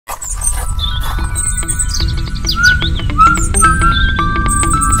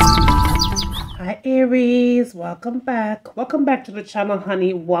Aries, welcome back. Welcome back to the channel,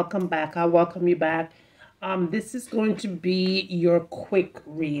 honey. Welcome back. I welcome you back. This is going to be your quick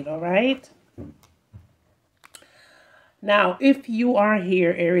read, all right? Now, if you are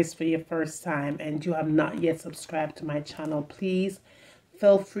here, Aries, for your first time and you have not yet subscribed to my channel, please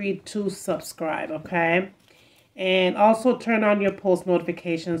feel free to subscribe, okay? And also turn on your post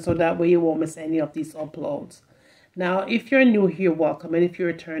notifications so that way you won't miss any of these uploads. Now, if you're new here, welcome. And if you're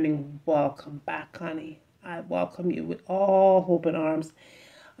returning, welcome back, honey. I welcome you with all open arms.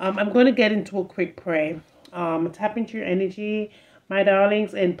 I'm going to get into a quick pray. Tap into your energy, my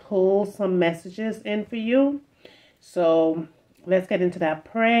darlings, and pull some messages in for you. So let's get into that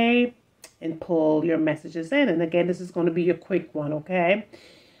pray and pull your messages in. And again, this is going to be your quick one, okay?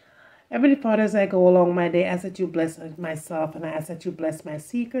 Heavenly Father, as I go along my day, I ask that you bless myself and I ask that you bless my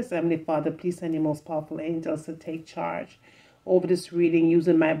seekers. Heavenly Father, please send your most powerful angels to take charge over this reading,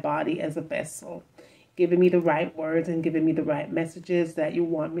 using my body as a vessel, giving me the right words and giving me the right messages that you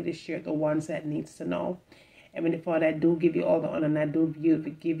want me to share, the ones that needs to know. Heavenly Father, I do give you all the honor and I do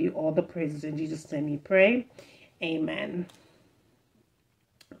give you all the praises. In Jesus' name we pray. Amen.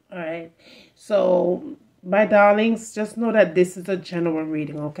 All right. So, my darlings, just know that this is a general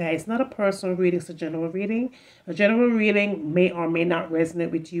reading, okay? It's not a personal reading, it's a general reading. A general reading may or may not resonate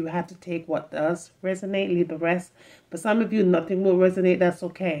with you. You have to take what does resonate, leave the rest. For some of you, nothing will resonate. That's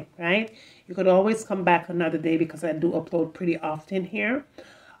okay, right? You could always come back another day because I do upload pretty often here.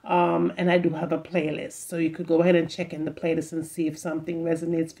 And I do have a playlist. So you could go ahead and check in the playlist and see if something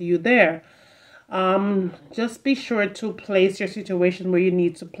resonates for you there. Just be sure to place your situation where you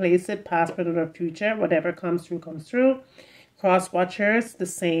need to place it, past, present, or future. Whatever comes through, comes through. Cross watchers, the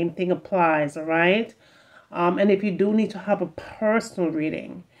same thing applies, all right? And if you do need to have a personal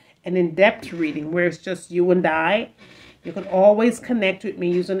reading, an in-depth reading where it's just you and I, you can always connect with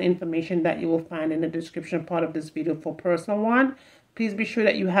me using information that you will find in the description part of this video for personal one. Please be sure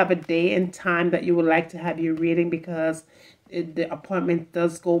that you have a day and time that you would like to have your reading because the appointment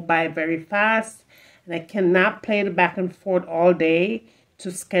does go by very fast. And I cannot play the back and forth all day to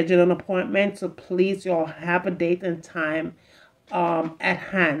schedule an appointment. So please, y'all have a date and time at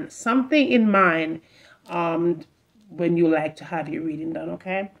hand. Something in mind when you like to have your reading done,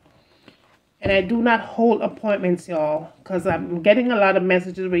 okay? And I do not hold appointments, y'all, because I'm getting a lot of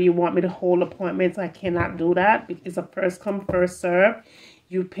messages where you want me to hold appointments. I cannot do that. It's a first come, first serve.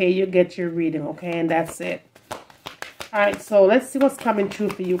 You pay, you get your reading, okay? And that's it. All right, so let's see what's coming true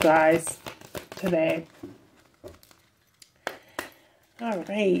for you guys today. All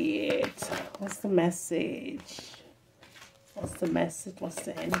right. What's the message? What's the message? What's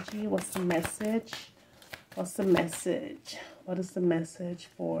the energy? What's the message? What's the message? What is the message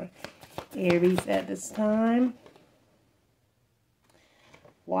for Aries at this time?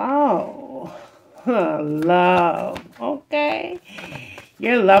 Wow. Love. Okay.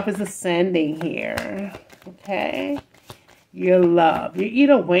 Your love is ascending here. Okay. Your love. You're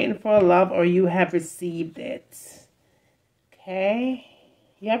either waiting for a love or you have received it. Okay.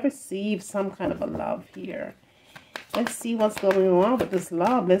 You have received some kind of a love here. Let's see what's going on with this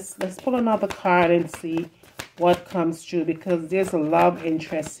love. Let's pull another card and see what comes true because there's a love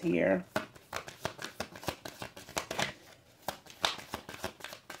interest here.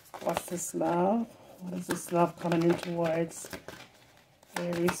 What's this love? What is this love coming in towards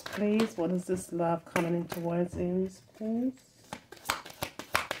Aries, please? What is this love coming in towards Aries, please?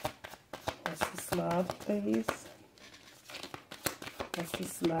 What's this love, please? What's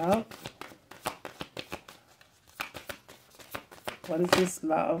this love? What is this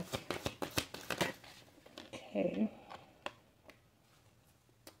love? Okay.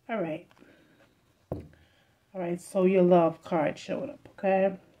 All right. All right, so your love card showed up,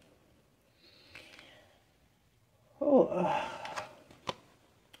 okay? Oh, all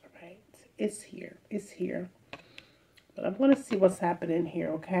right. It's here. It's here. But I'm going to see what's happening here,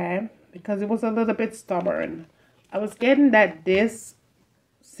 okay? Because it was a little bit stubborn. I was getting that this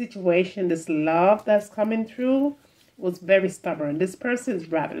situation, this love that's coming through was very stubborn. This person is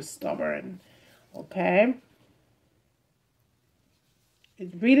rather stubborn, okay?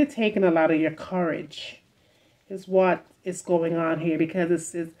 It's really taking a lot of your courage is what is going on here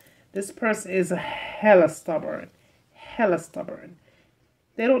because this person is a hella stubborn. Hella stubborn.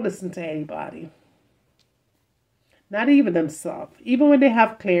 They don't listen to anybody. Not even themselves. Even when they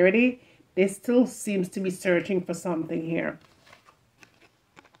have clarity, they still seems to be searching for something here.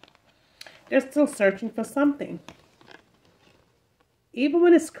 They're still searching for something. Even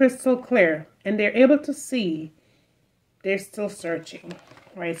when it's crystal clear and they're able to see, they're still searching.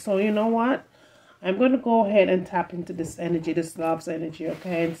 Right? So you know what? I'm going to go ahead and tap into this energy, this love's energy,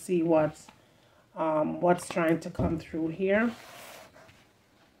 okay? And see what's what's trying to come through here.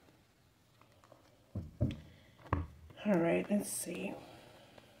 All right, let's see.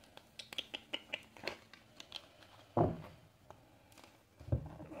 All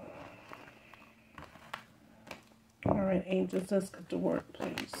right, angels, let's get to work,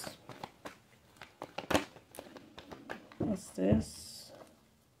 please. What's this?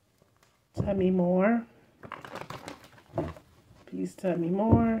 Tell me more. Please tell me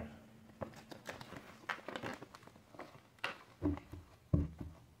more.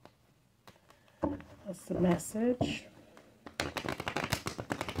 What's the message?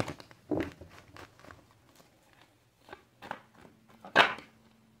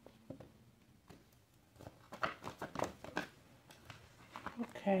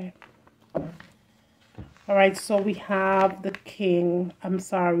 Okay. All right, so we have the king.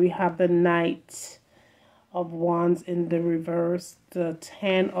 We have the Knight of Wands in the reverse, the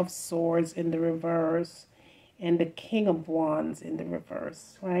 10 of Swords in the reverse, and the King of Wands in the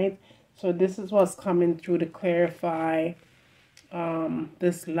reverse, right? So this is what's coming through to clarify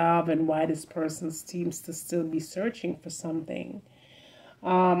this love and why this person seems to still be searching for something.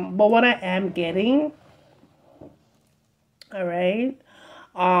 But what I am getting, all right,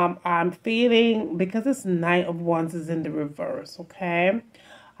 I'm feeling, because this Knight of Wands is in the reverse, okay,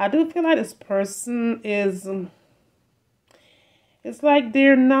 I do feel like this person is, it's like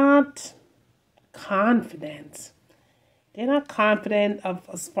they're not confident. They're not confident of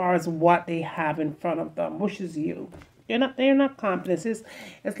as far as what they have in front of them, which is you. They're not confident.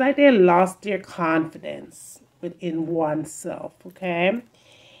 It's like they lost their confidence within oneself, okay?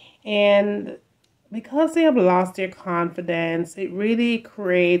 And because they have lost their confidence, it really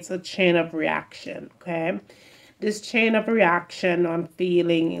creates a chain of reaction, okay? This chain of reaction, I'm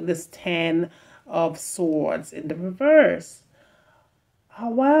feeling this 10 of Swords in the reverse.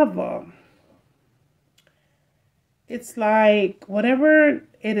 However, it's like whatever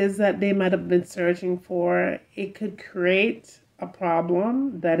it is that they might have been searching for, it could create a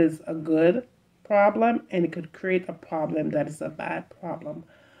problem that is a good problem, and it could create a problem that is a bad problem.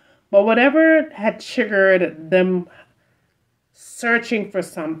 But whatever had triggered them searching for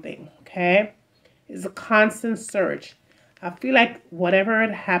something, okay, is a constant search. I feel like whatever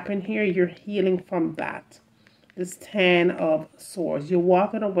had happened here, you're healing from that. This 10 of Swords. You're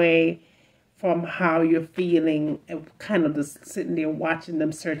walking away from how you're feeling, and kind of just sitting there watching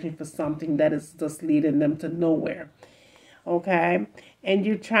them searching for something that is just leading them to nowhere. Okay? And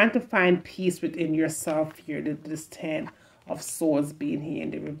you're trying to find peace within yourself here, this 10 of Swords being here in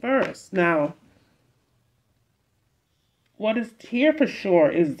the reverse. Now, what is here for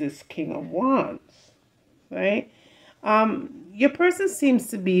sure is this King of Wands, right? Your person seems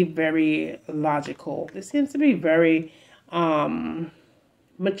to be very logical. They seems to be very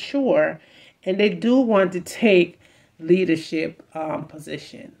mature, and they do want to take leadership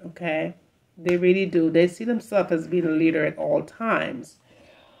position, okay? They really do. They see themselves as being a leader at all times.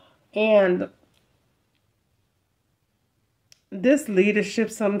 And this leadership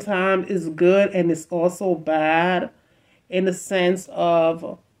sometimes is good, and it's also bad in the sense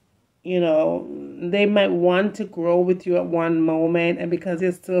of, you know, they might want to grow with you at one moment, and because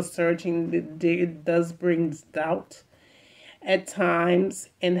they're still searching, it does bring doubt at times,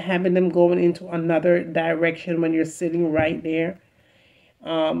 and having them going into another direction when you're sitting right there,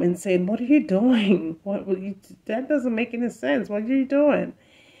 and saying, "What are you doing? That doesn't make any sense. What are you doing?"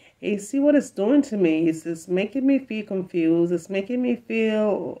 You see what it's doing to me? It's making me feel confused. It's making me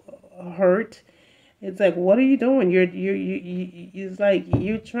feel hurt. It's like, what are you doing? It's like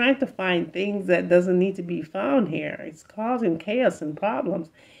you're trying to find things that doesn't need to be found here. It's causing chaos and problems.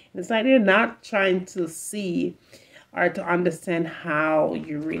 It's like they're not trying to see or to understand how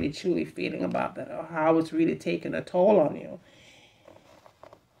you're really truly feeling about that, or how it's really taking a toll on you.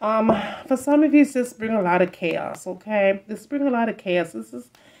 For some of you, this bring a lot of chaos, okay? This bring a lot of chaos. This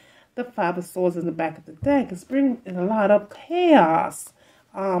is the Five of Swords in the back of the deck. It's bringing a lot of chaos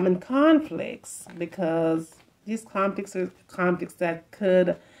and conflicts, because these conflicts are conflicts that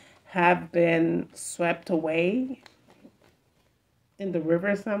could have been swept away in the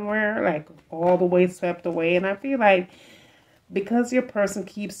river somewhere, like all the way swept away. And I feel like because your person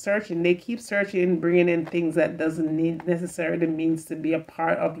keeps searching, they keep searching and bringing in things that doesn't necessarily means to be a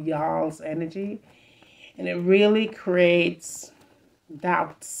part of y'all's energy. And it really creates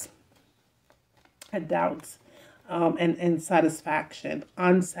doubts, and unsatisfaction,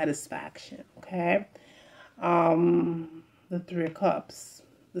 okay? The Three of Cups,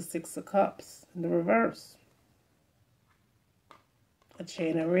 the Six of Cups in the reverse. A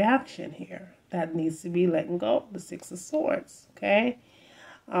chain of reaction here that needs to be letting go. The Six of Swords, okay?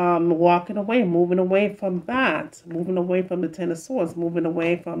 walking away, moving away from that, moving away from the Ten of Swords, moving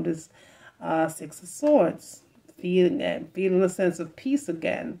away from this Six of Swords, feeling a sense of peace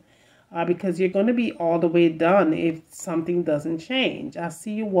again. Because you're going to be all the way done if something doesn't change. I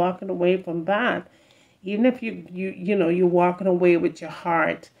see you walking away from that. Even if you're walking away with your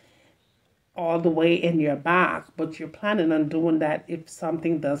heart all the way in your back, but you're planning on doing that if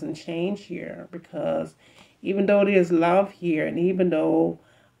something doesn't change here. Because even though there's love here, and even though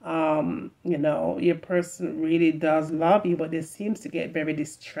your person really does love you, but it seems to get very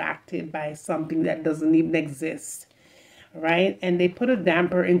distracted by something that doesn't even exist. Right? And they put a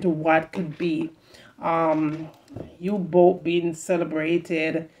damper into what could be you both being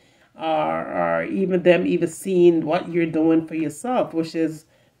celebrated, or even them even seeing what you're doing for yourself, which is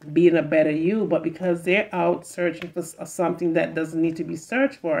being a better you. But because they're out searching for something that doesn't need to be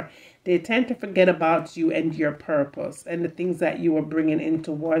searched for, they tend to forget about you and your purpose and the things that you are bringing in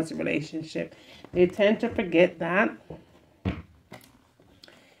towards the relationship. They tend to forget that.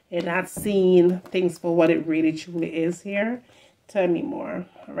 And not seeing things for what it really truly is here. Tell me more.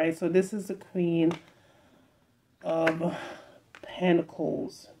 All right, so this is the Queen of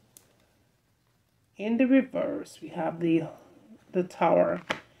Pentacles. In the reverse, we have the Tower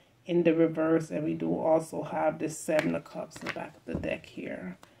in the reverse, and we do also have the Seven of Cups in the back of the deck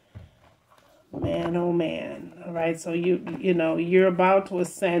here. Man, oh man. All right, so you're about to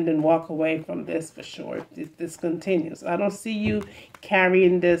ascend and walk away from this for sure. If this continues, I don't see you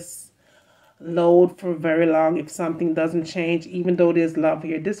carrying this load for very long if something doesn't change, even though there's love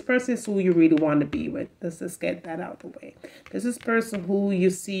here. This person is who you really want to be with. Let's just get that out of the way. This is person who you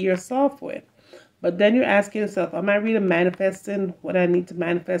see yourself with. But then you're asking yourself, am I really manifesting what I need to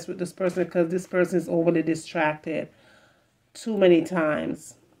manifest with this person? Because this person is overly distracted too many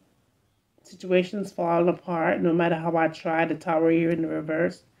times. Situations falling apart no matter how I try. The Tower here in the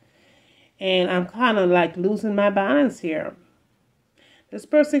reverse. And I'm kind of like losing my balance here. This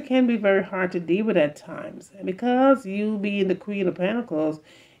person can be very hard to deal with at times. And because you being the Queen of Pentacles,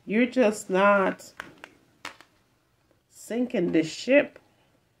 you're just not sinking the ship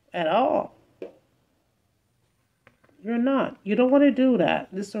at all. You're not. You don't want to do that.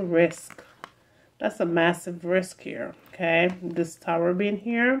 This is a risk. That's a massive risk here. Okay? This Tower being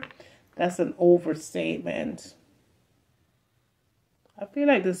here, that's an overstatement. I feel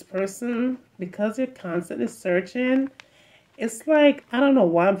like this person, because you're constantly searching, it's like, I don't know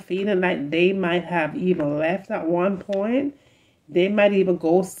why I'm feeling like they might have even left at one point. They might even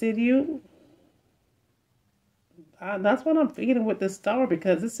ghosted you. That's what I'm feeling with this Tower,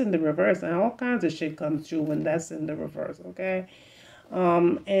 because it's in the reverse, and all kinds of shit comes through when that's in the reverse, okay?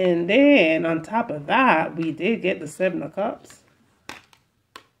 And then on top of that, we did get the Seven of Cups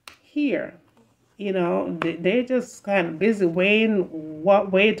here. They're just kind of busy weighing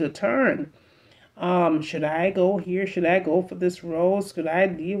what way to turn. Should I go here? Should I go for this rose? Should I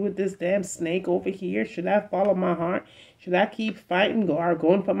deal with this damn snake over here? Should I follow my heart? Should I keep fighting or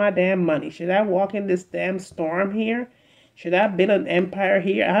going for my damn money? Should I walk in this damn storm here? Should I build an empire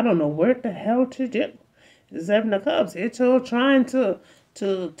here? I don't know what the hell to do. The Seven of Cups, it's all trying to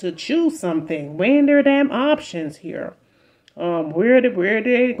choose something, weighing their damn options here. Where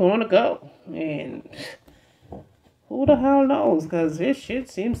they gonna go? And who the hell knows? Because this shit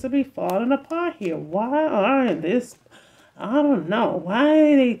seems to be falling apart here. Why are this? I don't know. Why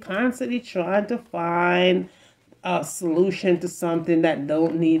are they constantly trying to find a solution to something that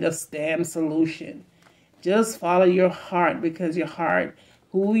don't need a damn solution? Just follow your heart, because your heart,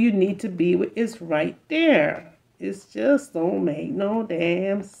 who you need to be with, is right there. It's just don't make no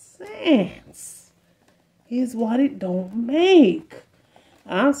damn sense. Is what it don't make.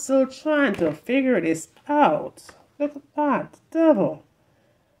 I'm still trying to figure this out. Look at that, the devil.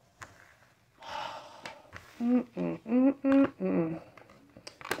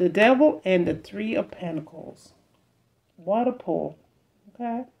 The devil and the Three of Pentacles. What a pull.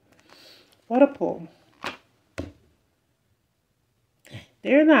 Okay? What a pull.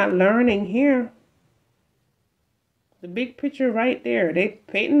 They're not learning here. The big picture right there. They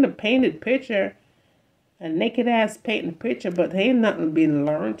painting the painted picture. A naked ass painting picture, but they ain't nothing being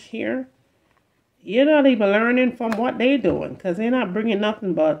learned here. You're not even learning from what they're doing, because they're not bringing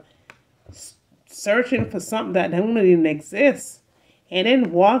nothing but searching for something that don't even exist, and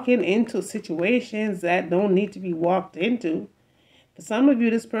then walking into situations that don't need to be walked into. For some of you,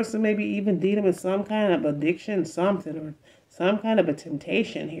 this person may be even dealing with some kind of addiction, something, or some kind of a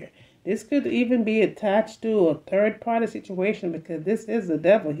temptation here. This could even be attached to a third-party situation, because this is the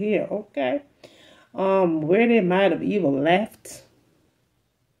devil here, okay? Where they might have even left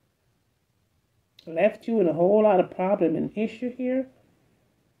you in a whole lot of problem and issue here.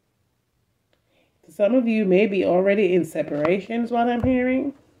 Some of you may be already in separation is what I'm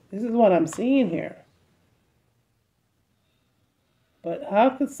hearing. This is what I'm seeing here. But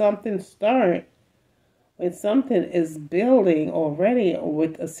how could something start when something is building already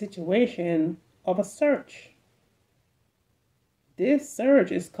with a situation of a search? This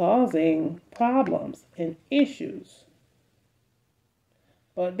search is causing problems and issues.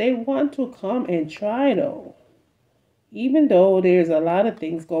 But they want to come and try though. Even though there's a lot of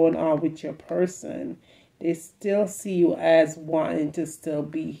things going on with your person, they still see you as wanting to still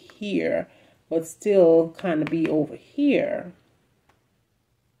be here, but still kind of be over here.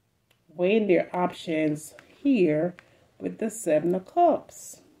 Weighing their options here with the Seven of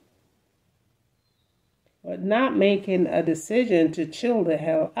Cups. But not making a decision to chill the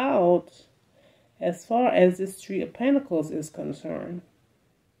hell out as far as this Three of Pentacles is concerned.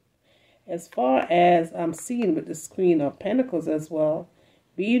 As far as I'm seeing with the Queen of Pentacles as well,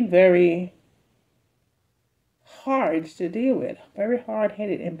 being very hard to deal with, very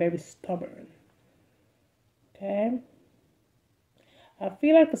hard-headed and very stubborn. Okay? I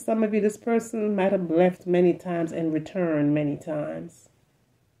feel like for some of you, this person might have left many times and returned many times.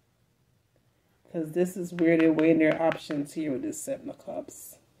 Because this is where they're weighing their options here with this Seven of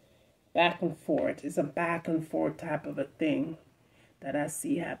Cups. Back and forth. It's a back and forth type of a thing that I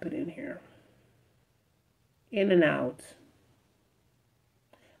see happening here. In and out.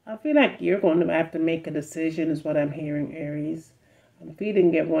 I feel like you're going to have to make a decision is what I'm hearing, Aries. I'm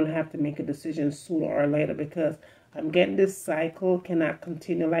feeling you're going to have to make a decision sooner or later because I'm getting this cycle cannot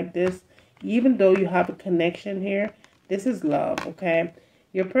continue like this. Even though you have a connection here, this is love, okay?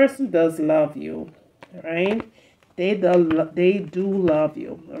 Your person does love you, right? They do love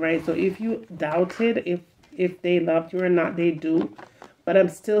you, all right? So if you doubted if they loved you or not, they do. But I'm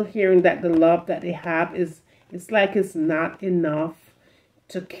still hearing that the love that they have is, it's like it's not enough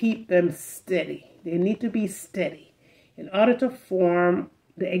to keep them steady. They need to be steady. In order to form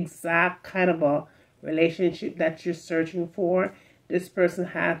the exact kind of a relationship that you're searching for, this person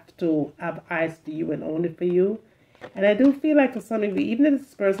has to have eyes for you and only for you. And I do feel like for some of you, even if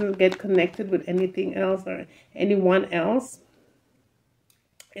this person gets connected with anything else or anyone else,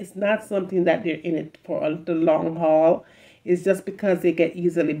 it's not something that they're in it for the long haul. It's just because they get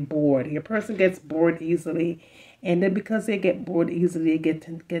easily bored. Your person gets bored easily. And then because they get bored easily, they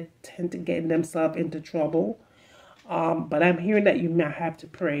tend to get themselves into trouble. But I'm hearing that you might have to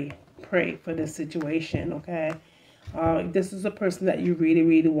pray for this situation, okay? This is a person that you really,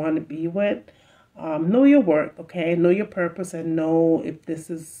 really want to be with. Know your worth, okay? Know your purpose and know if this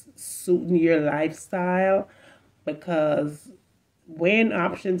is suiting your lifestyle, because weighing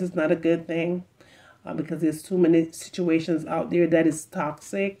options is not a good thing, because there's too many situations out there that is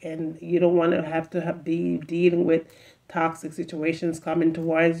toxic, and you don't want to be dealing with toxic situations coming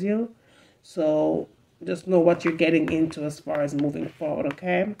towards you. So just know what you're getting into as far as moving forward,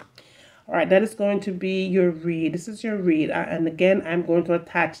 okay? All right, that is going to be your read. This is your read. And again, I'm going to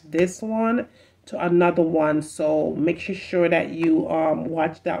attach this one to another one. So make sure that you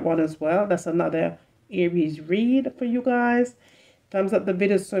watch that one as well. That's another Aries read for you guys. Thumbs up the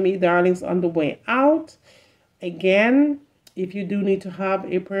videos for me, darlings, on the way out. Again, if you do need to have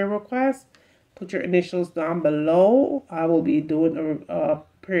a prayer request, put your initials down below. I will be doing a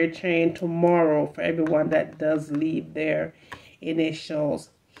prayer chain tomorrow for everyone that does leave their initials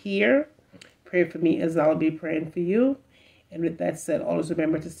here. Pray for me as I'll be praying for you. And with that said, always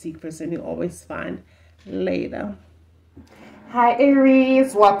remember to seek first and you'll always find later. Hi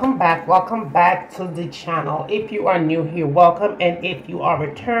Aries, welcome back to the channel. If you are new here, welcome, and if you are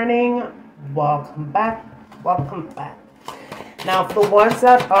returning, welcome back. Now for the ones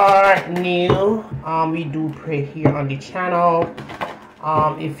that are new, we do pray here on the channel.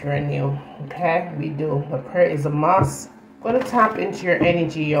 If you're new, okay, we do. The prayer is a must. I'm going to tap into your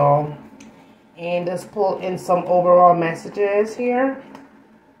energy, y'all, and just pull in some overall messages here.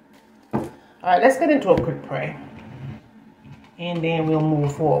 All right, let's get into a quick prayer, and then we'll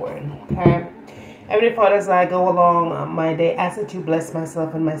move forward, okay? Heavenly Father, as I go along my day, ask that you bless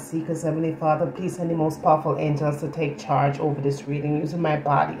myself and my seekers. Heavenly Father, please send the most powerful angels to take charge over this reading, using my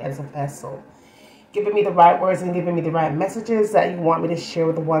body as a vessel, giving me the right words and giving me the right messages that you want me to share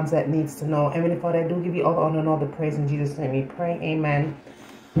with the ones that needs to know. Heavenly Father, I do give you all the honor and all the praise. In Jesus' name we pray. Amen.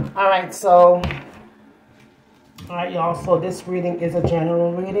 All right, y'all. So this reading is a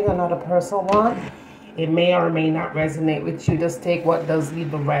general reading, not a personal one. It may or may not resonate with you. Just take what does,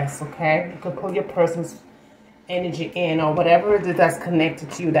 leave the rest, okay? You could pull your person's energy in, or whatever it is that's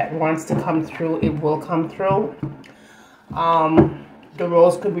connected to you that wants to come through, it will come through. The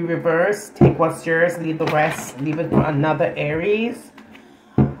roles could be reversed. Take what's yours, leave the rest, leave it for another Aries.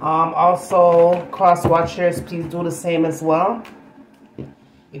 Also, cross watchers, please do the same as well.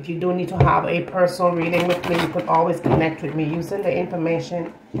 If you do need to have a personal reading with me, you could always connect with me using the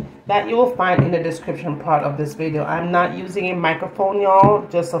information that you will find in the description part of this video. I'm not using a microphone, y'all.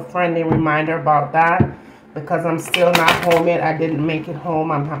 Just a friendly reminder about that, because I'm still not home yet. I didn't make it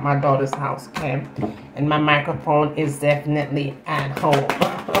home. I'm at my daughter's house, okay? And my microphone is definitely at home.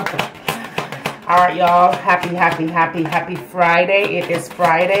 All right, y'all. Happy Friday. It is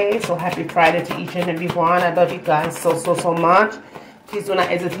Friday, so happy Friday to each and every one. I love you guys so much. Please do not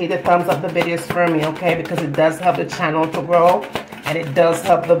hesitate to thumbs up the videos for me, okay? Because it does help the channel to grow, and it does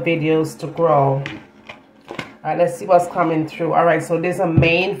help the videos to grow. All right, let's see what's coming through. All right, so there's a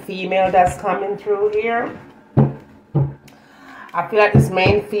main female that's coming through here. I feel like this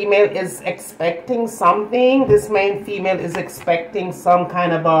main female is expecting something. This main female is expecting some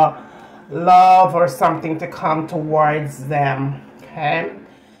kind of a love or something to come towards them, okay?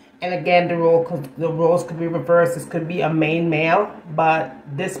 And again, the roles could be reversed. This could be a main male, but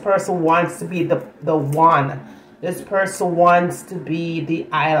this person wants to be the one. This person wants to be the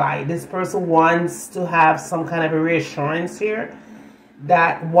highlight. This person wants to have some kind of a reassurance here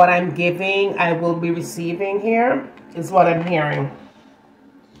that what I'm giving, I will be receiving here, is what I'm hearing.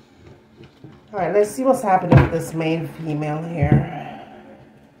 All right, let's see what's happening with this main female here.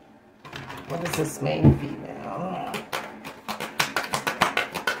 What is this main female?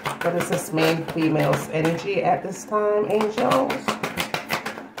 What is this main female's energy at this time, angels?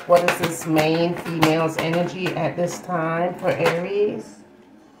 What is this main female's energy at this time for Aries?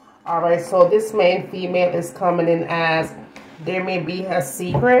 All right, so this main female is coming in as there may be a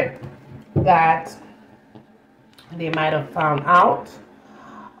secret that they might have found out.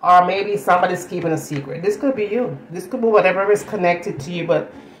 Or maybe somebody's keeping a secret. This could be you. This could be whatever is connected to you,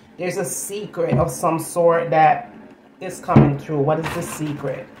 but there's a secret of some sort that is coming through. What is the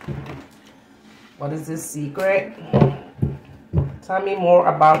secret? What is this secret? Tell me more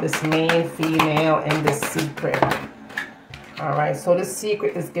about this main female and this secret. All right, so this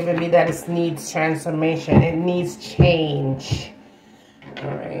secret is giving me that it needs transformation. It needs change.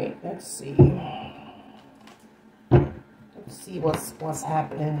 All right, let's see. Let's see what's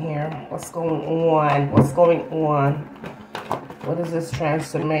happening here. What's going on? What's going on? What is this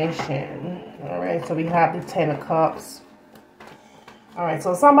transformation? All right, so we have the 10 of Cups. All right,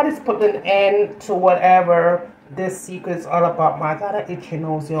 so somebody's putting an end to whatever this secret is all about. I got an itchy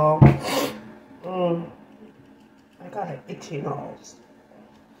nose, y'all. I got an itchy nose.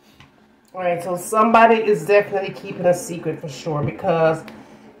 All right, so somebody is definitely keeping a secret for sure, because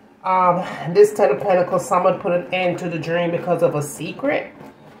this 10 of Pentacles, someone put an end to the dream because of a secret.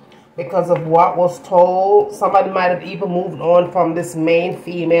 Because of what was told. Somebody might have even moved on from this main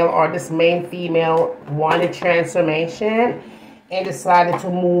female, or this main female wanted transformation and decided to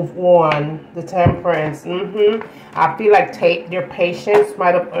move on. The Temperance. I feel like their patience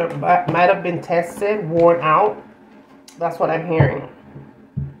might have been tested, worn out. That's what I'm hearing.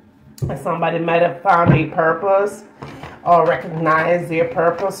 And somebody might have found a purpose or recognized their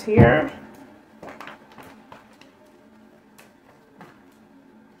purpose here.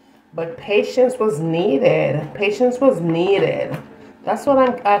 But patience was needed. Patience was needed. That's what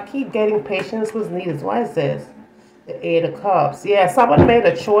I keep getting. Patience was needed. Why is this? The 8 of Cups. Yeah, somebody made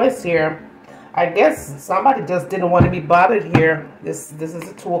a choice here. I guess somebody just didn't want to be bothered here. This is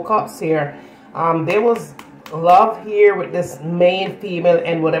the 2 of Cups here. There was love here with this main female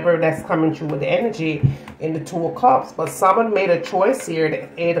and whatever that's coming through with the energy in the 2 of Cups. But someone made a choice here, the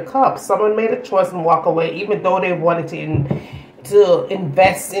 8 of Cups. Someone made a choice and walk away, even though they wanted to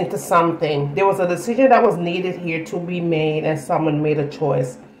invest into something. There was a decision that was needed here to be made, and someone made a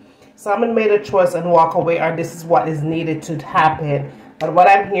choice. Someone made a choice and walk away, or this is what is needed to happen. But what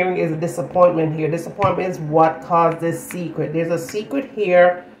I'm hearing is a disappointment here. Disappointment is what caused this secret. There's a secret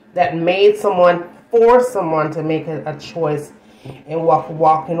here that made someone, force someone to make a choice and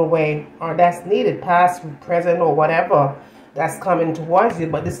walking away, or that's needed, past, present, or whatever that's coming towards you.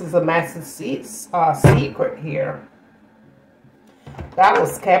 But this is a massive secret here that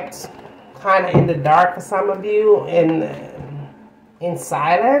was kept kind of in the dark for some of you, in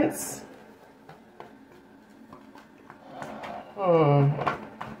silence.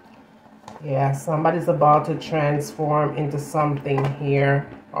 Yeah, somebody's about to transform into something here,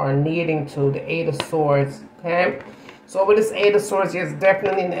 or needing to. The 8 of Swords, okay? So with this 8 of Swords, there's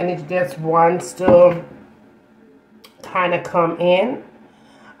definitely an energy that wants to kind of come in.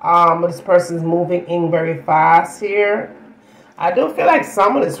 But this person's moving in very fast here. I do feel like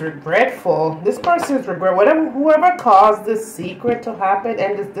someone is regretful. This person is regret. Whoever caused this secret to happen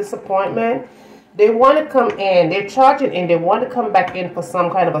and this disappointment, They want to come in. They're charging in. They want to come back in for some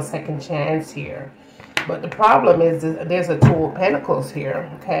kind of a second chance here. But the problem is there's a Two of Pentacles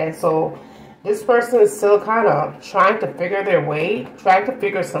here. Okay, so this person is still kind of trying to figure their way, trying to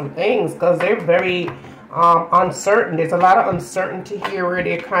figure some things because they're very uncertain. There's a lot of uncertainty here where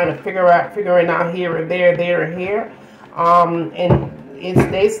they're kind of figuring out here or there or here. And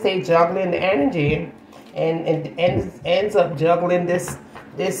they stay juggling the energy and ends up juggling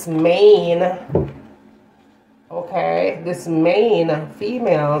this main, okay, this main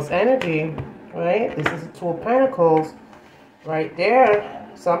female's energy, right? This is the Two of Pentacles right there.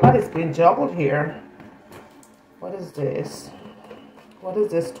 Somebody's been juggled here. What is this? What is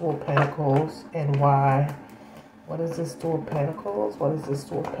this Two of Pentacles and why? What is this Two of Pentacles? What is this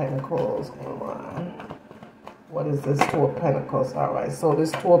Two of Pentacles and why? What is this Two of Pentacles? All right, so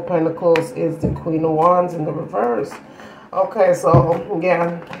this Two of Pentacles is the Queen of Wands in the reverse. Okay, so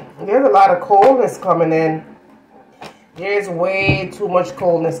yeah, there's a lot of coldness coming in. There's way too much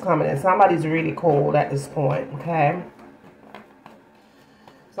coldness coming in. Somebody's really cold at this point, okay?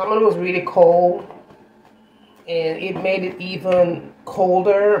 Someone was really cold, and it made it even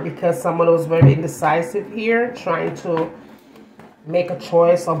colder because someone was very indecisive here, trying to make a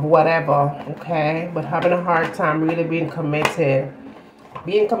choice of whatever, okay? But having a hard time really being committed.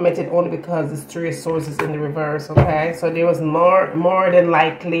 Being committed only because there's Three of Swords is in the reverse, okay? So there was more than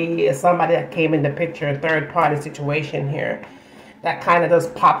likely somebody that came in the picture, a third-party situation here, that kind of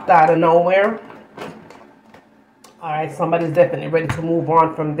just popped out of nowhere. All right, somebody's definitely ready to move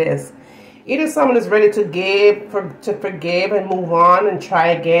on from this. Either someone is ready to forgive and move on and try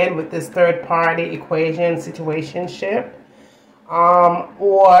again with this third-party equation situationship,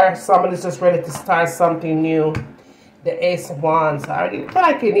 or someone is just ready to start something new. The Ace of Wands. I already feel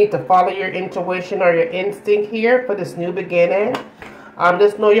like you need to follow your intuition or your instinct here for this new beginning.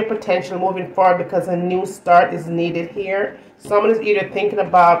 Just know your potential moving forward because a new start is needed here. Someone is either thinking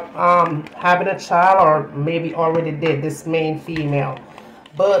about having a child or maybe already did, this main female,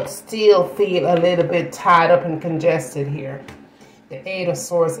 but still feel a little bit tied up and congested here. The Eight of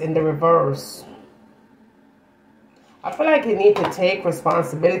Swords in the reverse. I feel like you need to take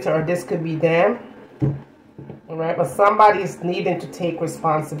responsibility, or this could be them. All right, but somebody is needing to take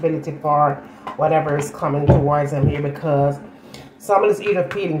responsibility for whatever is coming towards them here because someone is either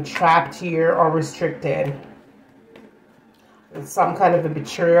feeling trapped here or restricted. It's some kind of a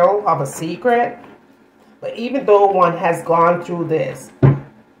betrayal of a secret. But even though one has gone through this,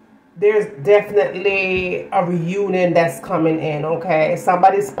 there's definitely a reunion that's coming in, okay?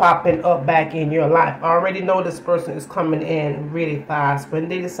 Somebody's popping up back in your life. I already know this person is coming in really fast. When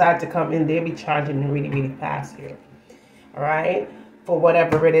they decide to come in, they'll be charging really, really fast here. All right? For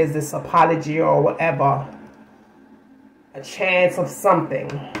whatever it is, this apology or whatever. A chance of something.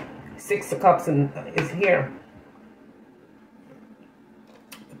 Six of Cups is here.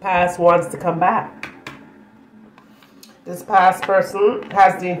 The past wants to come back. This past person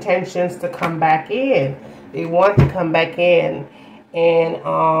has the intentions to come back in. They want to come back in and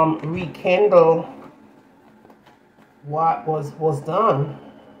rekindle what was done.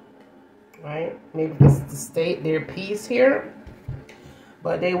 Right? Maybe this is to state their peace here.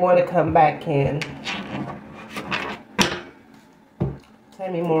 But they want to come back in.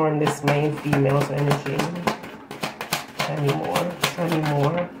 Tell me more on this main female's energy. Tell me more. Tell me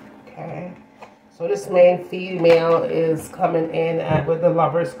more. Okay. So this main female is coming in with the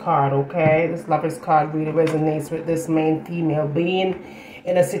Lover's card, okay? This Lover's card really resonates with this main female being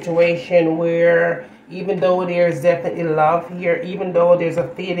in a situation where even though there's definitely love here, even though there's a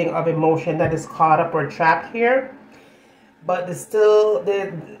feeling of emotion that is caught up or trapped here, but there's still,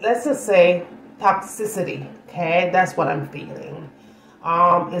 let's just say, toxicity, okay? That's what I'm feeling.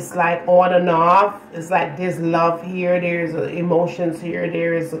 It's like on and off. It's like there's love here, there's emotions here,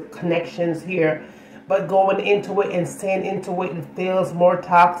 there's connections here, but going into it and staying into it, it feels more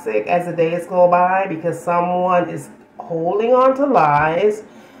toxic as the days go by because someone is holding on to lies,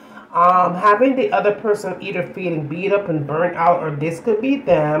 having the other person either feeling beat up and burnt out, or this could be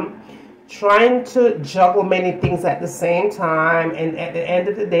them trying to juggle many things at the same time, and at the end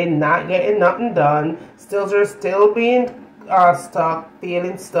of the day not getting nothing done, still being stuck,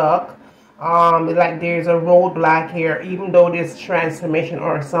 feeling stuck, like there's a roadblock here, even though there's transformation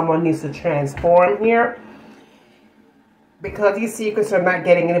or someone needs to transform here, because these secrets are not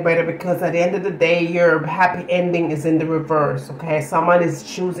getting any better, because at the end of the day your happy ending is in the reverse, okay? Someone is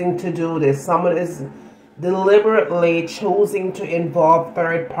choosing to do this. Someone is deliberately choosing to involve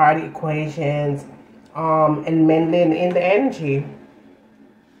third-party equations and mending in the energy.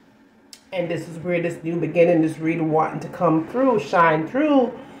 And this is where this new beginning is really wanting to come through, shine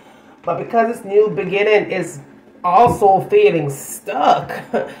through. But because it's new beginning, is also feeling stuck.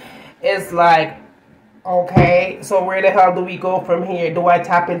 It's like, okay, so where the hell do we go from here? Do I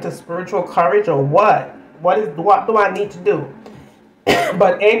tap into spiritual courage or what? What do I need to do?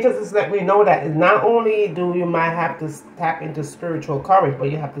 But angels is let me know that not only do you might have to tap into spiritual courage,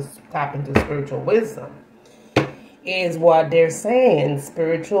 but you have to tap into spiritual wisdom. Is what they're saying.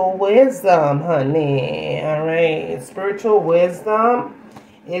 Spiritual wisdom, honey. All right. Spiritual wisdom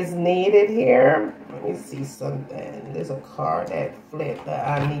is needed here. Let me see something. There's a card that flipped that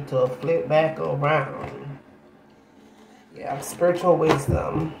I need to flip back around. Yeah, spiritual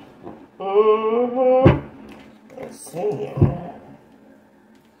wisdom. Let's see.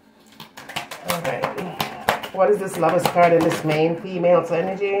 Alright. What is this Lover's card in this main female's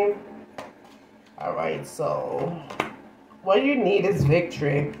energy? Alright, so what you need is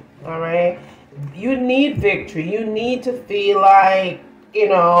victory. Alright? You need victory. You need to feel like, you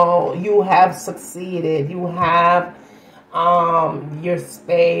know, you have succeeded. You have your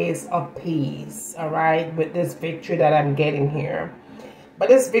space of peace. Alright? With this victory that I'm getting here. But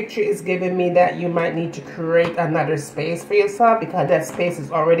this victory is giving me that you might need to create another space for yourself, because that space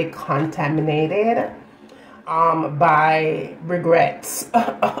is already contaminated by regrets.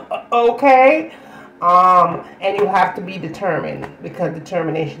 Okay? And you have to be determined, because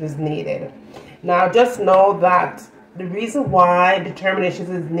determination is needed. Now, just know that the reason why determination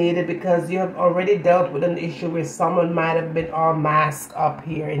is needed, because you have already dealt with an issue where someone might have been all masked up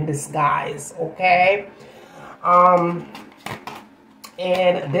here in disguise. Okay?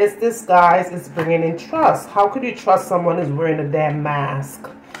 And this disguise is bringing in trust. How could you trust someone who's wearing a damn mask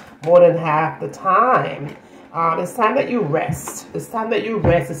more than half the time? It's time that you rest. It's time that you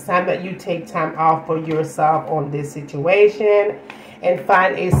rest. It's time that you take time off for yourself on this situation and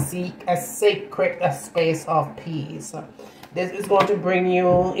find a sacred space of peace. This is going to bring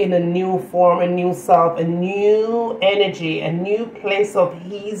you in a new form, a new self, a new energy, a new place of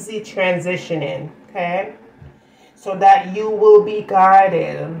easy transitioning. Okay? So that you will be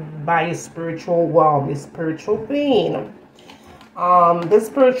guided by a spiritual realm, a spiritual being. This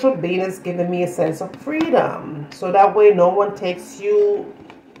spiritual being is giving me a sense of freedom. So that way no one takes you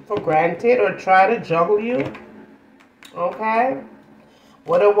for granted or try to juggle you. Okay?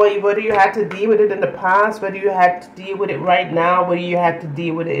 Whether you had to deal with it in the past, whether you had to deal with it right now, whether you had to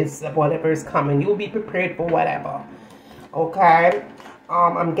deal with it, whatever is coming. You'll be prepared for whatever. Okay?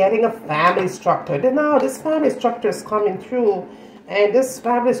 I'm getting a family structure. Now, this family structure is coming through. And this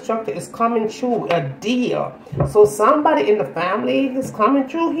family structure is coming through a deal. So somebody in the family is coming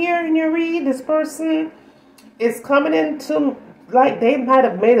through here in your read. This person is coming into, like they might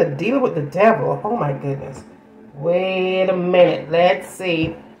have made a deal with the devil. Oh my goodness. Wait a minute. Let's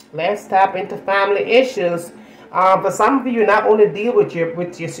see. Let's tap into family issues. For some of you, not only deal with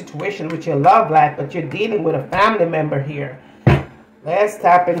your situation, with your love life, but you're dealing with a family member here. Let's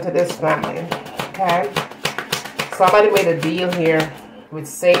tap into this family, okay? Somebody made a deal here with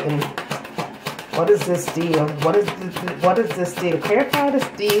Satan. What is this deal? What is this deal? Clarify this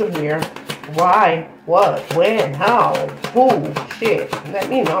deal here. Why? What? When? How? Who? Shit.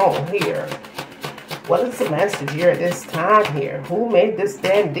 Let me know here. What is the message here at this time here? Who made this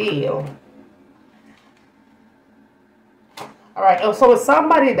damn deal? Alright, so it's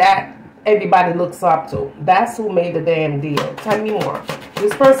somebody that everybody looks up to. That's who made the damn deal. Tell me more.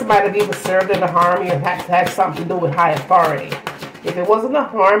 This person might have even served in the army or had something to do with high authority. If it wasn't the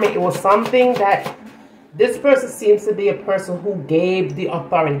army, it was something that this person seems to be a person who gave the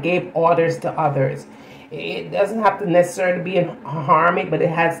authority, gave orders to others. It doesn't have to necessarily be an army, but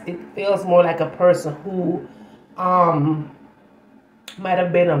it feels more like a person who might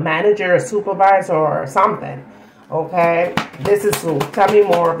have been a manager, a supervisor, or something. Okay, this is who. Tell me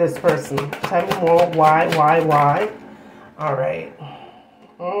more of this person. Tell me more. Why? All right.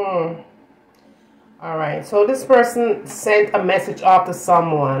 All right. So this person sent a message off to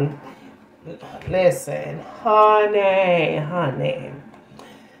someone. Listen, honey.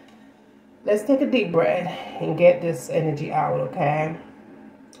 Let's take a deep breath and get this energy out, okay?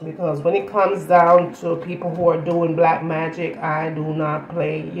 Because when it comes down to people who are doing black magic, I do not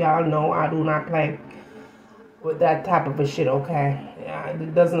play. Y'all know I do not play with that type of a shit, okay? Yeah,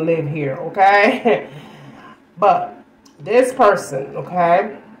 it doesn't live here, okay? But this person,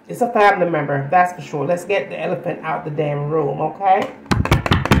 okay, it's a family member, that's for sure. Let's get the elephant out the damn room, okay?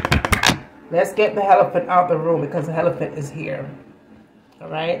 Let's get the elephant out the room because the elephant is here. All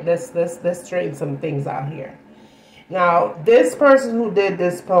right, let's straighten some things out here. Now, this person who did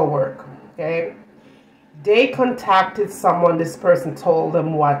this spell work, okay, they contacted someone. This person told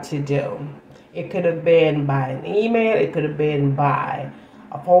them what to do. It could have been by an email. It could have been by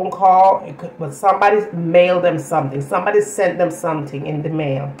a phone call. It could, but somebody mailed them something. Somebody sent them something in the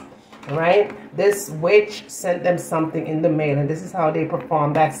mail. All right? This witch sent them something in the mail, and this is how they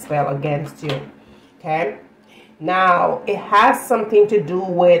perform that spell against you. Okay? Now, it has something to do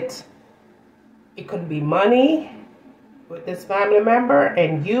with, it could be money with this family member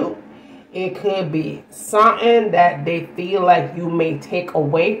and you. It could be something that they feel like you may take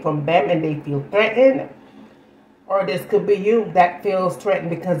away from them and they feel threatened. Or this could be you that feels threatened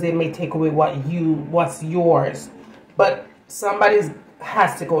because they may take away what's yours. But somebody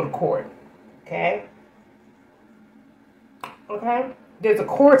has to go to court. Okay? Okay? There's a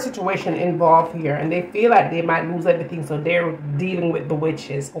court situation involved here, and they feel like they might lose everything, so they're dealing with the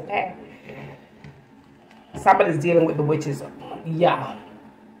witches. Okay? Somebody's dealing with the witches. Yeah.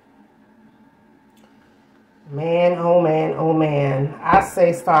 Man, oh man, oh man. I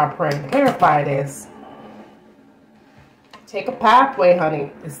say start praying. Clarify this. Take a pathway,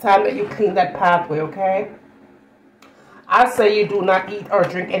 honey. It's time that you clean that pathway, okay? I say you do not eat or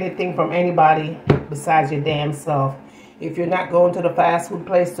drink anything from anybody besides your damn self. If you're not going to the fast food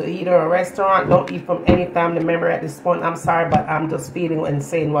place to eat or a restaurant, don't eat from any family member at this point. I'm sorry, but I'm just feeling and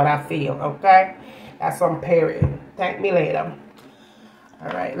saying what I feel, okay? That's on period. Thank me later.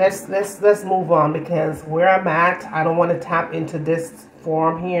 All right, let's move on, because where I'm at, I don't want to tap into this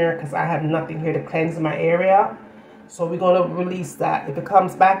form here because I have nothing here to cleanse my area. So we're going to release that. If it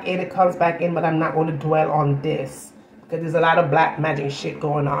comes back in, it comes back in, but I'm not going to dwell on this because there's a lot of black magic shit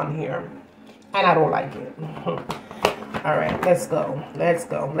going on here, and I don't like it. All right, let's go. Let's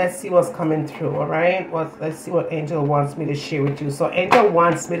go. Let's see what's coming through, all right? Let's see what Angel wants me to share with you. So Angel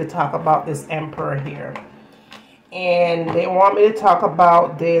wants me to talk about this Emperor here. And they want me to talk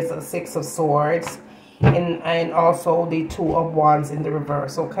about this Six of Swords and also the Two of Wands in the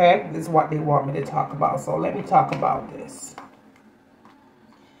reverse, okay? This is what they want me to talk about. So let me talk about this.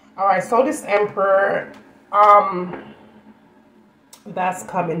 All right, so this Emperor, that's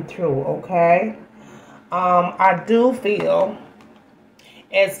coming through, okay? I do feel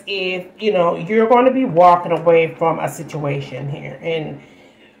as if, you know, you're going to be walking away from a situation here, and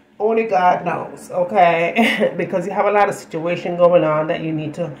only God knows, okay? Because you have a lot of situation going on that you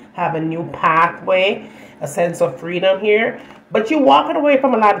need to have a new pathway, a sense of freedom here. But you're walking away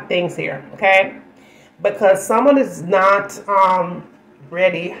from a lot of things here, okay? Because someone is not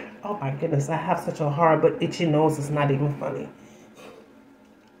ready. Oh my goodness, I have such a hard but itchy nose. It's not even funny.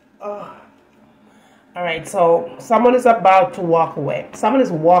 Oh. All right, so someone is about to walk away. Someone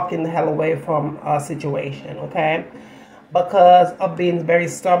is walking the hell away from a situation, okay? Because of being very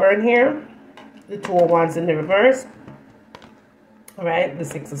stubborn here. The Two of Wands in the reverse. All right, the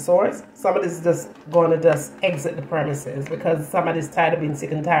Six of Swords. Somebody's just going to just exit the premises because somebody's tired of being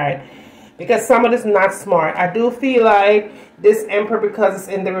sick and tired. Because somebody's not smart. I do feel like this Emperor, because it's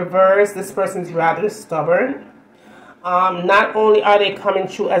in the reverse, this person's rather stubborn. Not only are they coming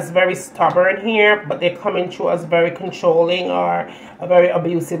through as very stubborn here, but they're coming through as very controlling or very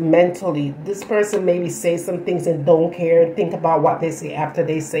abusive mentally. This person maybe say some things and don't care and think about what they say after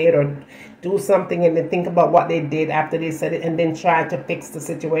they say it, or do something and then think about what they did after they said it, and then try to fix the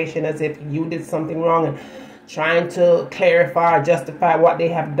situation as if you did something wrong and trying to clarify or justify what they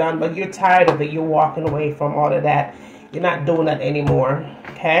have done. But you're tired of it. You're walking away from all of that. You're not doing that anymore,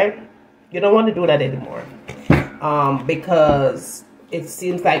 okay? You don't want to do that anymore. Because it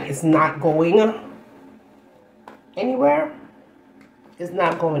seems like it's not going anywhere. It's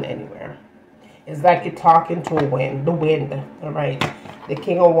not going anywhere. It's like you're talking to the wind, all right? The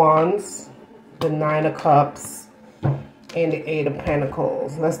King of Wands, the Nine of Cups, and the Eight of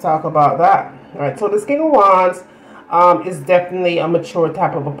Pentacles. Let's talk about that. All right, so this King of Wands is definitely a mature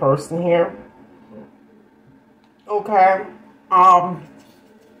type of a person here. Okay.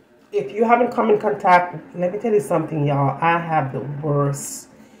 If you haven't come in contact, let me tell you something, y'all. I have the worst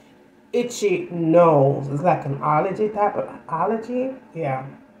itchy nose. It's like an allergy type of allergy. Yeah,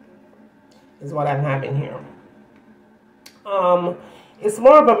 is what I'm having here. It's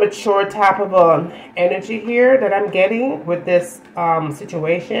more of a mature type of energy here that I'm getting with this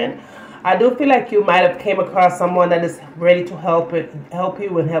situation. I do feel like you might have came across someone that is ready to help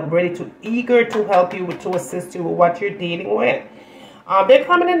you and eager to help you to assist you with what you're dealing with. They're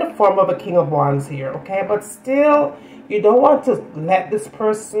coming in the form of a King of Wands here, okay? But still, you don't want to let this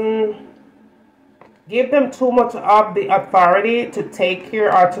person give them too much of the authority to take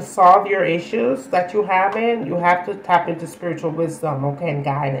care or to solve your issues that you're having. You have to tap into spiritual wisdom, okay, and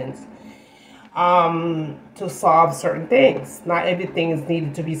guidance to solve certain things. Not everything is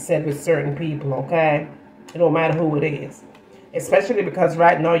needed to be said with certain people, okay? No matter who it is. Especially because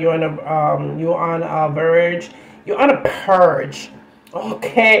right now you're on a verge, you're on a purge.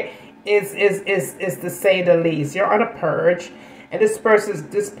 Okay, is to say the least. You're on a purge, and this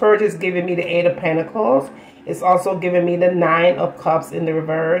purge is giving me the Eight of Pentacles. It's also giving me the Nine of Cups in the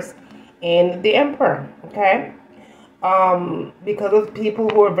reverse and the Emperor. Okay, because of people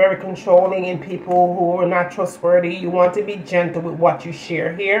who are very controlling and people who are not trustworthy, you want to be gentle with what you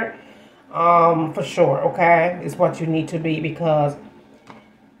share here. For sure. Okay, is what you need to be, because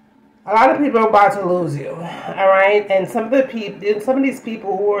a lot of people are about to lose you, all right? And some of these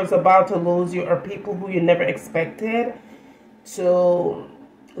people who are about to lose you are people who you never expected to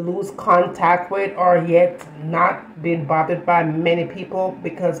lose contact with, or yet not being bothered by many people,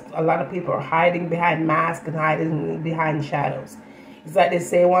 because a lot of people are hiding behind masks and hiding behind shadows. It's like they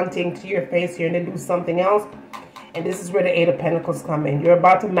say one thing to your face here and they do something else. And this is where the Eight of Pentacles come in. You're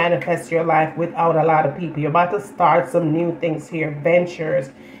about to manifest your life without a lot of people. You're about to start some new things here,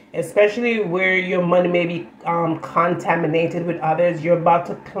 ventures, especially where your money may be contaminated with others. You're about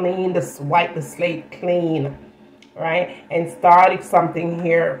to wipe the slate clean, right? And start something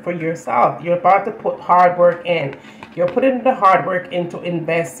here for yourself. You're about to put hard work in. You're putting the hard work in to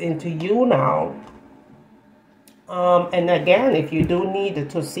invest into you now. And again, if you do need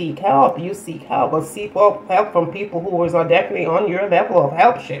to seek help, you seek help. But seek help from people who are definitely on your level of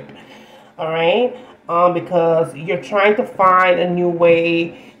helpship. All right? Because you're trying to find a new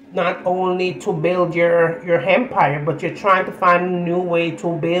way, not only to build your empire, but you're trying to find a new way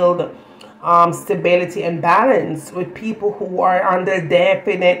to build stability and balance with people who are on the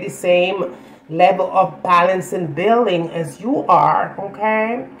definitely same level of balance and building as you are.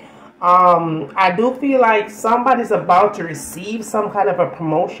 Okay? I do feel like somebody's about to receive some kind of a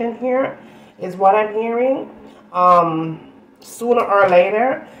promotion here, is what I'm hearing, sooner or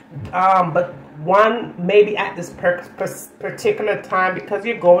later, but one maybe at this particular time, because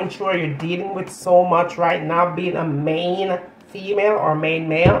you're going through or you're dealing with so much right now, being a main female or main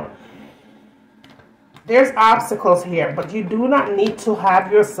male. There's obstacles here, but you do not need to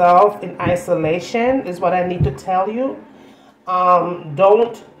have yourself in isolation, is what I need to tell you.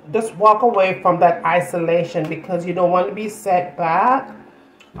 Don't just walk away from that isolation, because you don't want to be set back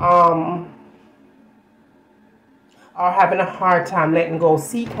or having a hard time letting go.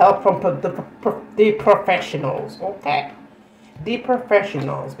 Seek help from the professionals, okay? The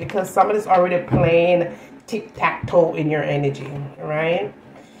professionals, because somebody's already playing tic-tac-toe in your energy, right?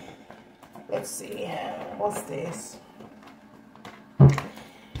 Let's see. What's this? You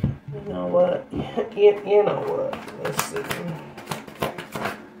know what? You know what? Let's see.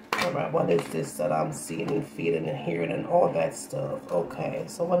 Alright, what is this that I'm seeing and feeling and hearing and all that stuff? Okay,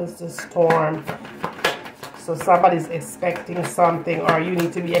 so what is this storm? So somebody's expecting something, or you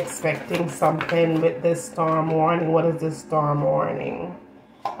need to be expecting something with this storm warning. What is this storm warning?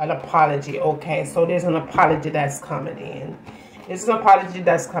 An apology. Okay, so there's an apology that's coming in. There's an apology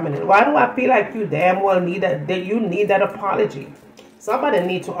that's coming in. Why do I feel like you damn well need that you need that apology? Somebody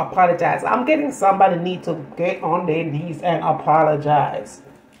need to apologize. I'm getting somebody need to get on their knees and apologize.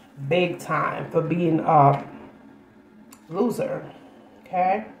 Big time for being a loser.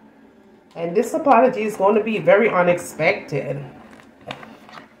 Okay? And this apology is going to be very unexpected.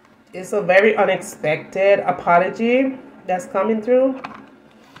 It's a very unexpected apology that's coming through.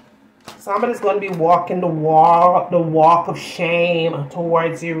 Somebody's going to be walking the walk of shame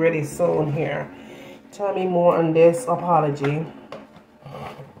towards you really soon here. Tell me more on this apology.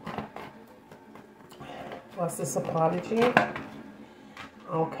 What's this apology?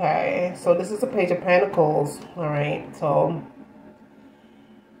 Okay, so this is a Page of Pentacles. All right, so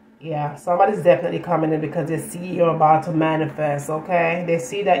yeah, somebody's definitely coming in because they see you're about to manifest, okay? They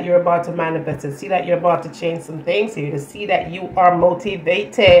see that you're about to manifest. They see that you're about to change some things here. They see that you are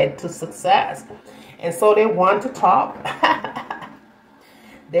motivated to success. And so they want to talk.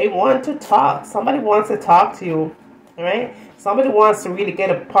 They want to talk. Somebody wants to talk to you, all right? Somebody wants to really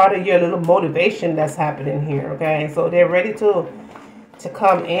get a part of your little motivation that's happening here, okay? So they're ready to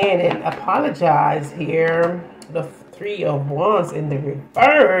come in and apologize here. The Three of Wands in the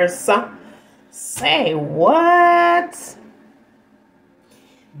reverse. Say what?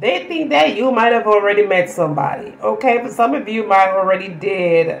 They think that you might have already met somebody. Okay, but some of you might already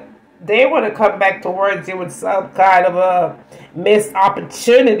did. They want to come back towards you with some kind of a missed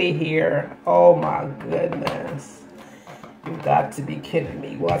opportunity here. Oh my goodness. You got to be kidding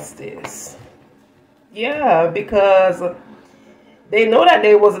me. What's this? Yeah, because they know that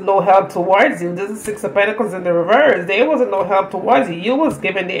there wasn't no help towards you. This is Six of Pentacles in the reverse. There wasn't no help towards you. You was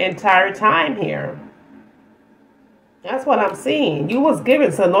given the entire time here. That's what I'm seeing. You was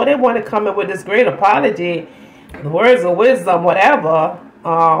given. So no, they want to come in with this great apology, the words of wisdom, whatever,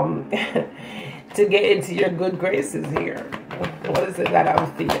 to get into your good graces here. What is it that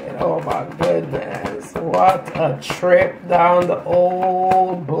I'm feeling? Oh my goodness. What a trip down the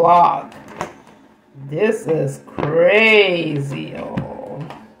old block. This is crazy. Oh.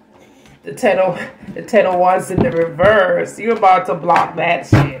 The 10 of Wands in the reverse. You're about to block that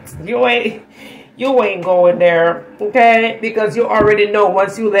shit. You ain't going there, okay? Because you already know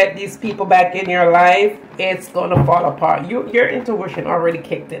once you let these people back in your life, it's gonna fall apart. Your intuition already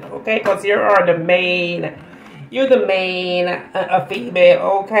kicked in, okay? Because you're the main female,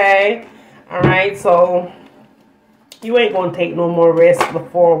 okay? All right, so you ain't gonna take no more risk. The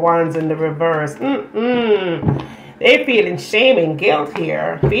 4 of Wands in the reverse. They feeling shame and guilt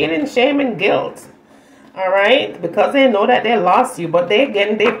here. Feeling shame and guilt. Alright? Because they know that they lost you. But they're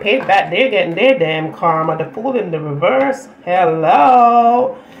getting their paid back. They're getting their damn karma. The Fool in the reverse.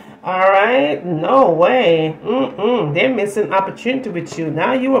 Hello. Alright? No way. They're missing opportunity with you.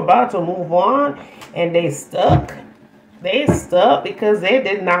 Now you're about to move on. And they stuck. They stuck because they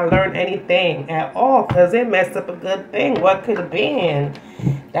did not learn anything at all. Because they messed up a good thing. What could have been?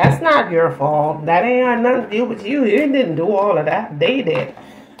 That's not your fault. That ain't had nothing to do with you. You didn't do all of that. They did.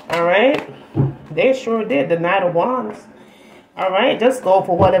 Alright? They sure did. The Knight of Wands. Alright? Just go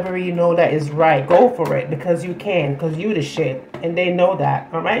for whatever you know that is right. Go for it. Because you can. Because you the shit. And they know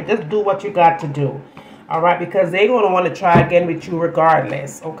that. Alright? Just do what you got to do. Alright? Because they're going to want to try again with you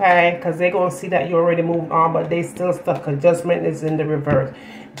regardless. Okay? Because they're going to see that you already moved on. But they still stuck. Because Judgment is in the reverse.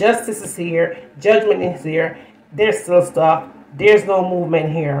 Justice is here. Judgment is here. They're still stuck. There's no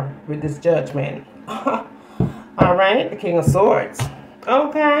movement here with this Judgment. Alright? The King of Swords.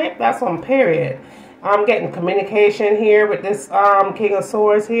 Okay, that's on period. I'm getting communication here with this King of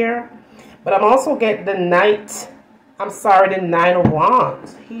Swords here. But I'm also getting the Knight. I'm sorry, the Nine of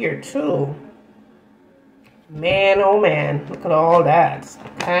Wands here too. Man, oh man. Look at all that.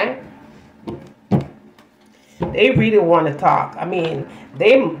 Okay? They really want to talk. I mean,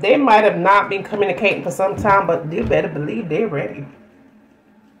 they might have not been communicating for some time, but you better believe they're ready.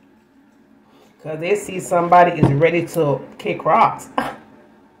 Because they see somebody is ready to kick rocks.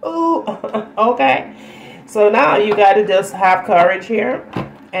 Ooh, okay. So now you got to just have courage here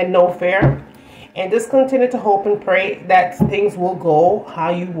and no fear. And just continue to hope and pray that things will go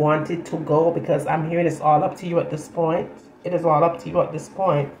how you want it to go. Because I'm hearing it's all up to you at this point. It is all up to you at this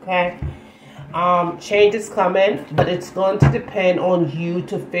point, okay? Change is coming, but it's going to depend on you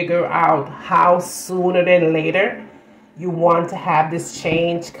to figure out how sooner than later you want to have this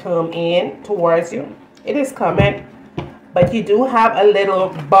change come in towards you. It is coming, but you do have a little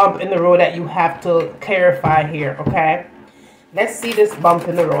bump in the road that you have to clarify here, okay? Let's see this bump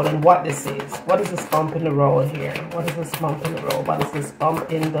in the road and what this is. What is this bump in the road here? What is this bump in the road? What is this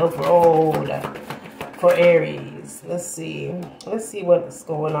bump in the road for Aries? Let's see. Let's see what's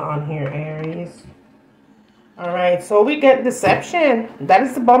going on here, Aries. Alright, so we get deception. That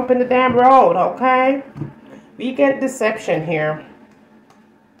is the bump in the damn road, okay? We get deception here.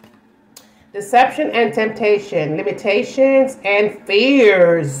 Deception and temptation. Limitations and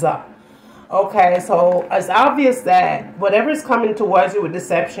fears. Okay, so it's obvious that whatever is coming towards you with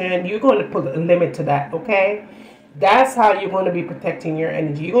deception, you're going to put a limit to that, okay? That's how you're going to be protecting your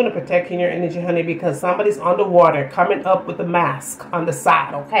energy. You're going to protect your energy, honey, because somebody's underwater coming up with a mask on the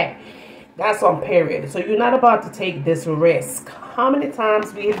side, okay? That's on period. So you're not about to take this risk. How many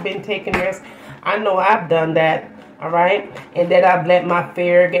times we have been taking risks? I know I've done that, all right? And then I've let my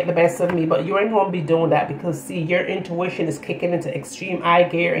fear get the best of me. But you ain't going to be doing that because, see, your intuition is kicking into extreme eye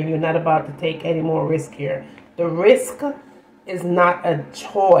gear and you're not about to take any more risk here. The risk is not a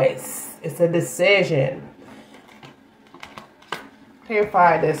choice. It's a decision.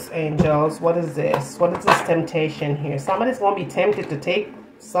 Clarify this, angels. What is this? What is this temptation here? Somebody's going to be tempted to take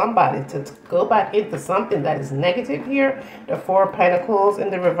somebody to go back into something that is negative here. The Four of Pentacles in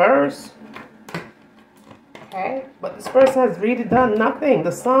the reverse. Okay, but this person has really done nothing.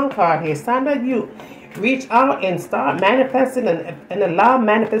 The Sun card here. It's time that you reach out and start manifesting and allow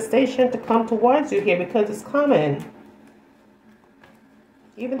manifestation to come towards you here because it's coming.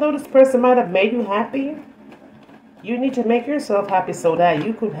 Even though this person might have made you happy, you need to make yourself happy so that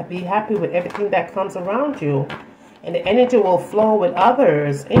you could be happy with everything that comes around you. And the energy will flow with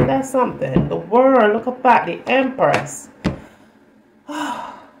others. Ain't that something? The World, look at that, the Empress.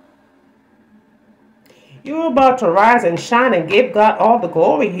 You're about to rise and shine and give God all the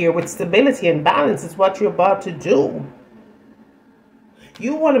glory here with stability and balance is what you're about to do.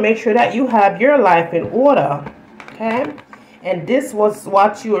 You want to make sure that you have your life in order, okay? And this was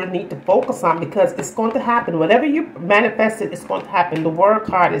what you need to focus on because it's going to happen. Whatever you manifested, it's going to happen. The World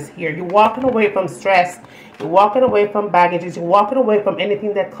card is here. You're walking away from stress. You're walking away from baggages. You're walking away from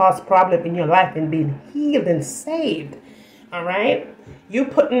anything that caused problem in your life and being healed and saved. All right? You're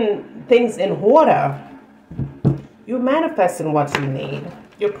putting things in order. You're manifesting what you need.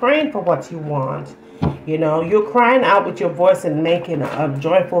 You're praying for what you want. You know, you're crying out with your voice and making a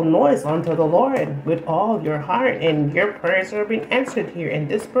joyful noise unto the Lord with all your heart. And your prayers are being answered here. And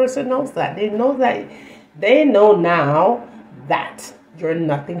this person knows that. They know that. They know now that you're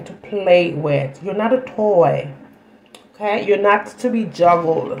nothing to play with. You're not a toy. Okay? You're not to be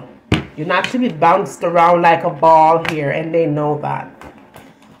juggled. You're not to be bounced around like a ball here. And they know that.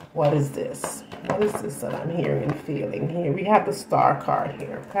 What is this? What is this that I'm hearing and feeling here? We have the Star card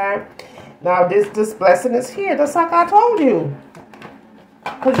here, okay? Now, this blessing is here. Just like I told you.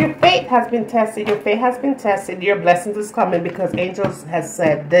 Because your faith has been tested. Your faith has been tested. Your blessings is coming because angels has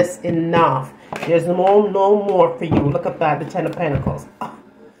said this enough. There's no more for you. Look at that, the Ten of Pentacles.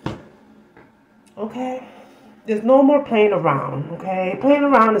 Okay? There's no more playing around, okay? Playing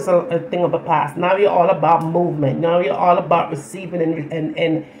around is a thing of the past. Now you're all about movement. Now you're all about receiving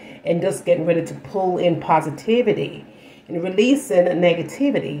and just getting ready to pull in positivity and releasing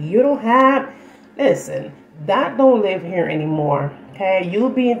negativity. You don't have, listen, that don't live here anymore, okay? You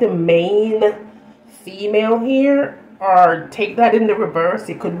being the main female here, or take that in the reverse,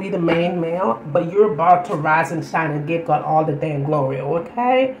 it could be the main male, but you're about to rise and shine and give God all the damn glory,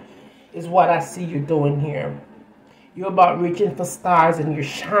 okay? Is what I see you doing here. You're about reaching for stars and you're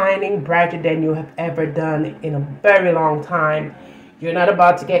shining brighter than you have ever done in a very long time. You're not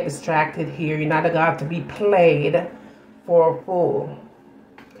about to get distracted here. You're not about to be played for a fool.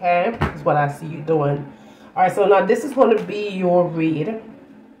 Okay? That's what I see you doing. Alright, so now this is going to be your read.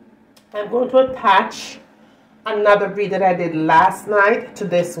 I'm going to attach another read that I did last night to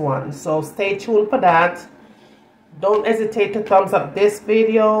this one. So stay tuned for that. Don't hesitate to thumbs up this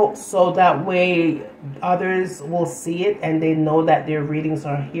video so that way others will see it and they know that their readings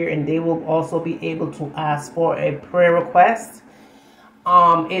are here, and they will also be able to ask for a prayer request.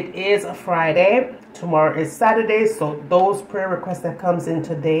 It is a Friday. Tomorrow is Saturday, so those prayer requests that comes in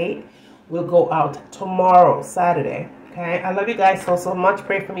today will go out tomorrow, Saturday. Okay, I love you guys so much.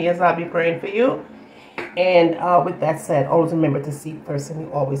 Pray for me as I'll be praying for you. And with that said, always remember to seek first and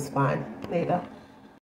you always find. Later.